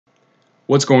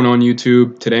What's going on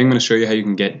YouTube? Today I'm going to show you how you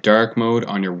can get dark mode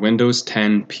on your Windows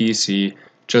 10 PC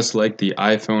just like the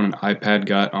iPhone and iPad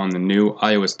got on the new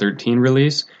iOS 13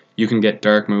 release. You can get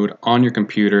dark mode on your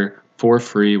computer for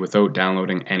free without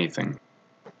downloading anything.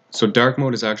 So dark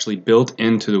mode is actually built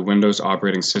into the Windows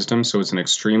operating system, so it's an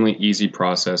extremely easy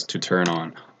process to turn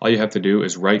on. All you have to do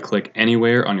is right click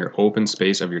anywhere on your open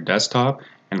space of your desktop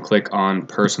and click on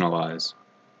Personalize.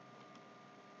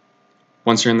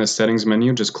 Once you're in the settings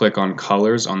menu, just click on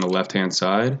colors on the left hand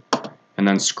side and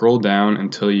then scroll down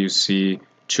until you see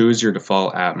choose your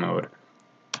default app mode.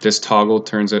 This toggle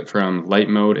turns it from light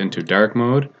mode into dark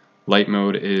mode. Light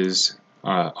mode is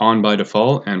on by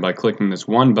default, and by clicking this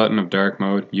one button of dark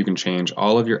mode you can change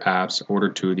all of your apps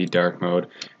ordered to the dark mode,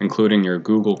 including your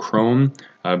Google Chrome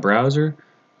browser,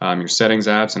 your settings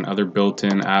apps and other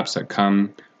built-in apps that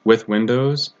come with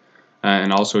Windows,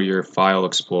 and also your file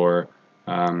explorer,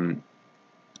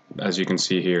 as you can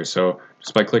see here. So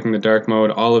just by clicking the dark mode,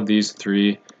 all of these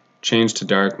three change to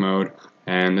dark mode,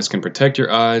 and this can protect your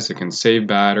eyes, it can save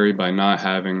battery by not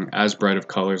having as bright of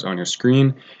colors on your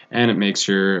screen, and it makes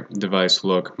your device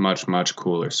look much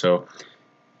cooler. So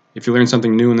if you learned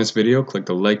something new in this video, click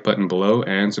the like button below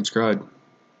and subscribe.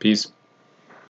 Peace.